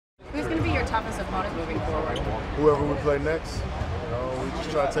toughest opponent moving forward? Whoever we play next. We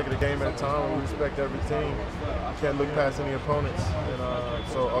just try to take it a game at a time, and we respect every team. You can't look past any opponents. And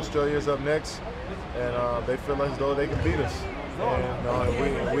so Australia's up next, and they feel as though they can beat us.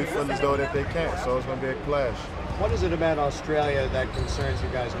 And we feel as though that they can't, so it's going to be a clash. What is it about Australia that concerns you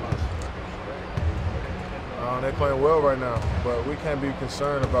guys most? They're playing well right now, but we can't be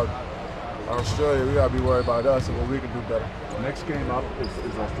concerned about Australia. We got to be worried about us and what we can do better. Next game up is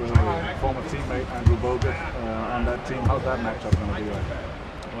Australia. Former teammate Andrew Bogut on that team. How's that matchup going to be like?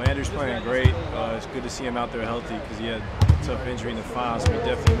 Well, Andrew's playing great. It's good to see him out there healthy because he had a tough injury in the finals, so we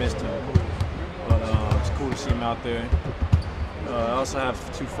definitely missed him. But it's cool to see him out there. I also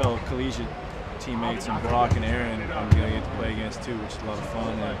have two fellow collegiate teammates, and Brock and Aaron, I'm going to get to play against too, which is a lot of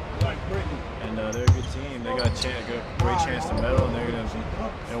fun. And they're a good team. They got a great chance to medal, and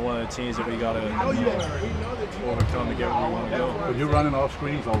they're one of the teams that we got to overcome to get where we want to go. But you're running off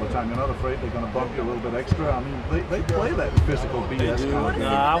screens all the time. You're not afraid they're going to bump you a little bit extra? I mean, they play that physical BS they do. kind of game.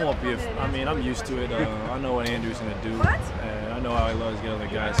 Nah, I won't be. I'm used to it. I know what Andrew's going to do. I know how he loves to get on the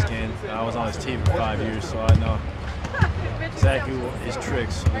guy's skin. I was on his team for 5 years, so I know exactly his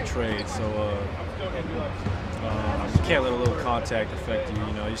tricks of the trade. So you can't let a little contact affect you.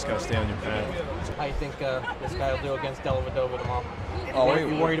 You just got to stay on your path. How you think this guy will do against Dellavedova tomorrow? Oh,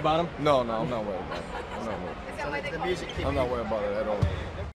 you worried about him? No, I'm not worried about it. I'm not worried about it at all.